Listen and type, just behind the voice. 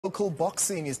Local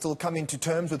boxing is still coming to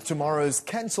terms with tomorrow's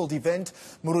cancelled event.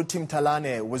 Moruti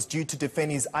Mthalane was due to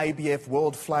defend his IBF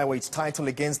World Flyweight title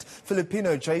against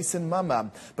Filipino Jayson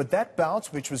Mama. But that bout,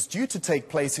 which was due to take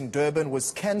place in Durban,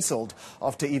 was cancelled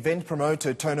after event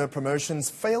promoter Tono Promotions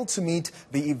failed to meet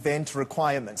the event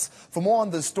requirements. For more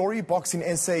on the story, Boxing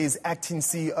SA's acting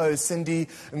CEO Cindy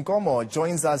Nkomo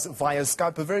joins us via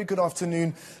Skype. A very good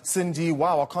afternoon, Cindy.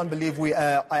 Wow, I can't believe we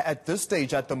are at this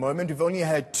stage at the moment. We've only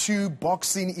had two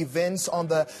boxing events on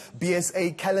the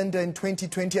BSA calendar in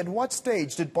 2020. At what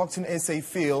stage did Boxing SA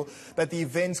feel that the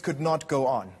events could not go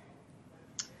on?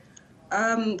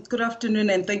 Good afternoon,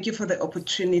 and thank you for the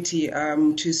opportunity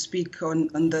to speak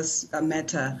on this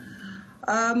matter.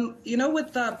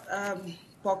 With the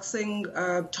boxing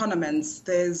tournaments,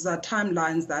 there's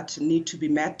timelines that need to be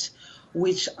met,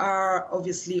 which are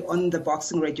obviously on the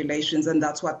boxing regulations, and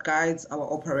that's what guides our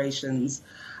operations.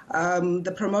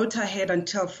 The promoter had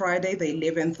until Friday, the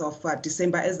 11th of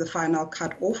December, as the final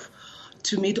cut-off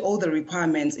to meet all the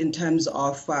requirements in terms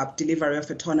of delivery of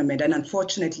a tournament. And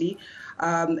unfortunately,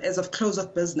 as of close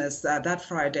of business that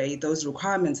Friday, those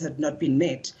requirements had not been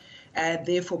met.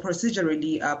 Therefore,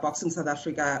 procedurally, Boxing South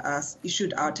Africa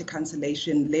issued out a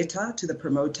cancellation letter to the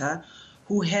promoter,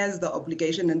 who has the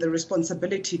obligation and the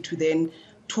responsibility to then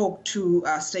talk to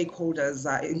stakeholders,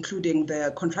 including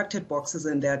the contracted boxers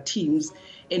and their teams,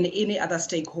 and any other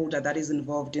stakeholder that is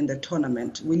involved in the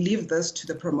tournament. We leave this to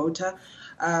the promoter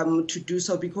to do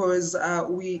so, because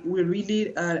we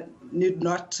really need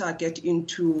not get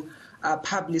into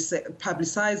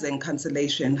publicizing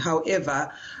cancellation.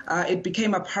 However, it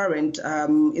became apparent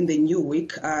in the new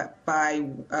week by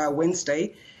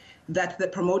Wednesday that the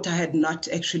promoter had not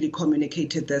actually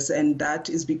communicated this, and that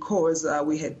is because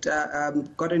we had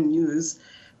gotten news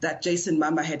that Jayson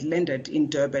Mama had landed in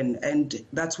Durban, and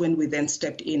that's when we then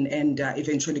stepped in and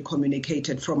eventually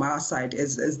communicated from our side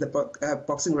as the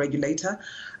boxing regulator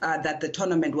that the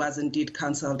tournament was indeed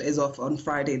cancelled as of on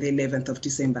Friday, the 11th of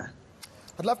December.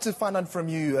 I'd love to find out from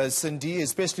you, Cindy,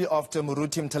 especially after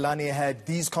Moruti Mthalane had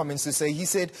these comments to say. He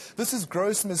said, this is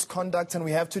gross misconduct and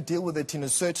we have to deal with it in a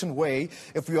certain way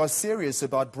if we are serious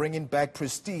about bringing back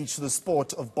prestige to the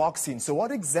sport of boxing. So what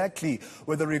exactly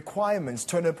were the requirements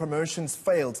Tono Promotions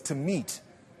failed to meet?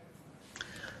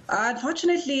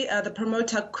 Unfortunately, the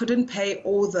promoter couldn't pay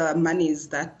all the monies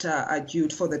that are due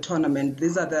for the tournament.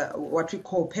 These are what we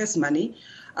call purse money,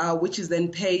 which is then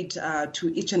paid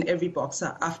to each and every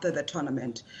boxer after the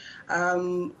tournament.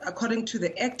 According to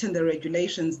the Act and the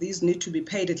regulations, these need to be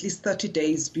paid at least 30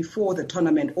 days before the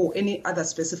tournament or any other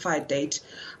specified date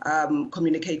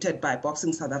communicated by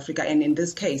Boxing South Africa. And in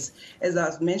this case, as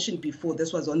I've mentioned before,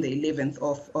 this was on the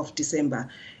 11th of December.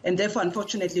 And therefore,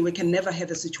 unfortunately, we can never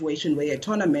have a situation where a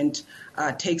tournament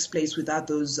takes place without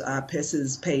those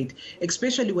purses paid,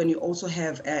 especially when you also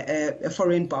have a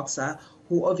foreign boxer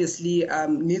who obviously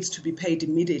needs to be paid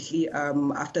immediately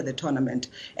after the tournament.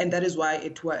 And that is why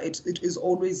it is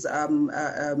always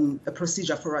a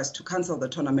procedure for us to cancel the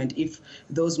tournament if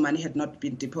those money had not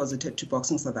been deposited to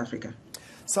Boxing South Africa.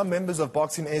 Some members of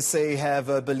Boxing SA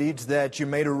have believed that you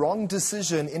made a wrong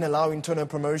decision in allowing Tono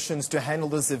Promotions to handle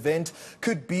this event.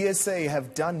 Could BSA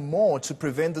have done more to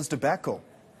prevent this debacle?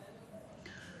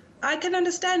 I can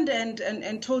understand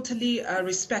and totally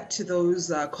respect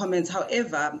those comments.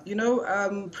 However,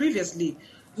 previously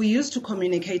we used to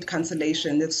communicate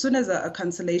cancellation. As soon as a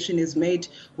cancellation is made,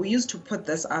 we used to put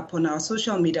this up on our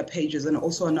social media pages and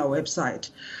also on our website.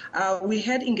 We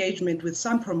had engagement with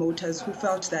some promoters who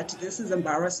felt that this is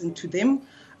embarrassing to them,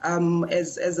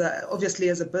 obviously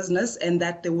as a business, and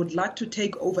that they would like to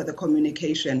take over the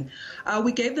communication.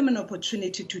 We gave them an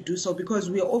opportunity to do so because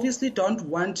we obviously don't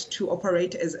want to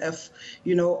operate as if,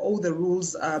 all the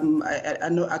rules are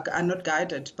not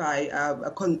guided by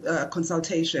a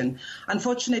consultation.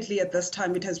 Unfortunately, at this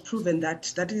time, it has proven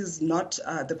that that is not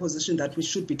the position that we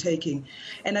should be taking.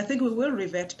 And I think we will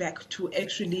revert back to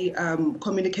actually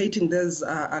communicating this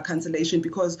cancellation,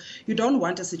 because you don't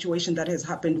want a situation that has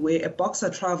happened where a boxer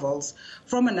travels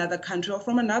from another country or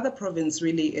from another province,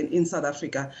 really, in South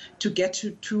Africa, to get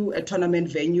to a tournament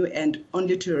venue and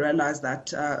only to realize that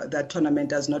that tournament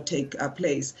does not take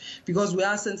place. Because we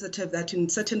are sensitive that in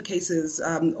certain cases,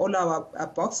 all our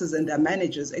boxers and their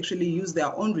managers actually use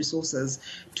their own resources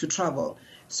to travel.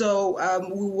 So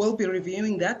we will be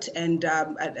reviewing that, and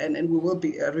we will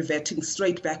be reverting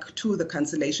straight back to the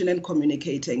cancellation and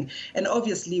communicating. And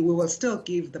obviously, we will still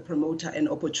give the promoter an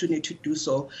opportunity to do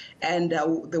so, and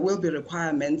there will be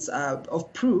requirements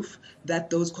of proof that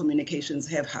those communications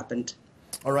have happened.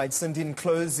 All right, Cindy, in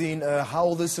closing, how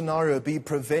will this scenario be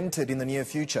prevented in the near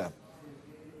future?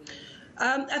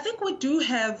 I think we do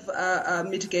have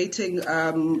mitigating,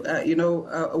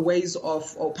 ways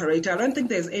of operating. I don't think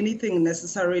there's anything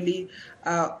necessarily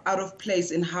out of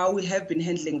place in how we have been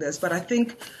handling this, but I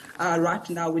think right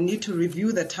now we need to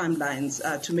review the timelines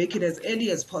to make it as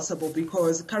early as possible,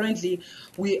 because currently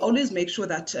we always make sure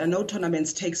that no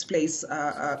tournaments takes place.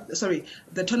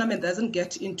 The tournament doesn't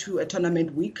get into a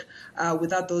tournament week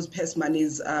without those purse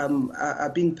monies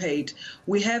being paid.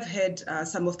 We have had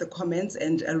some of the comments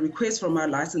and requests from our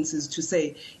licenses to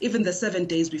say even the 7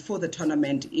 days before the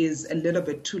tournament is a little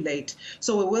bit too late.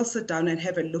 So we will sit down and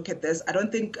have a look at this. I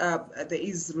don't think there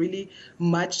is really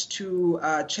much to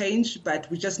change,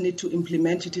 but we just need to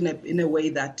implement it in a way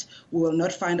that we will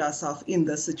not find ourselves in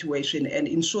this situation and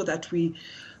ensure that we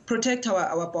protect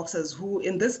our boxers who,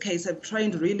 in this case, have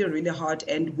trained really, really hard,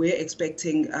 and we're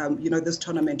expecting, this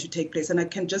tournament to take place. And I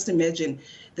can just imagine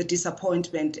the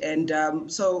disappointment. And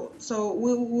so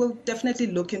we'll definitely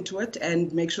look into it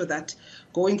and make sure that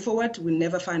going forward, we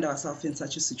never find ourselves in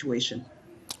such a situation.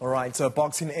 All right, so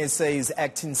Boxing SA's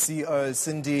acting CEO,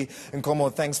 Cindy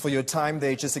Nkomo, thanks for your time.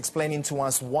 They're just explaining to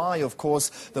us why, of course,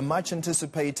 the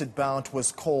much-anticipated bout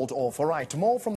was called off. All right, more from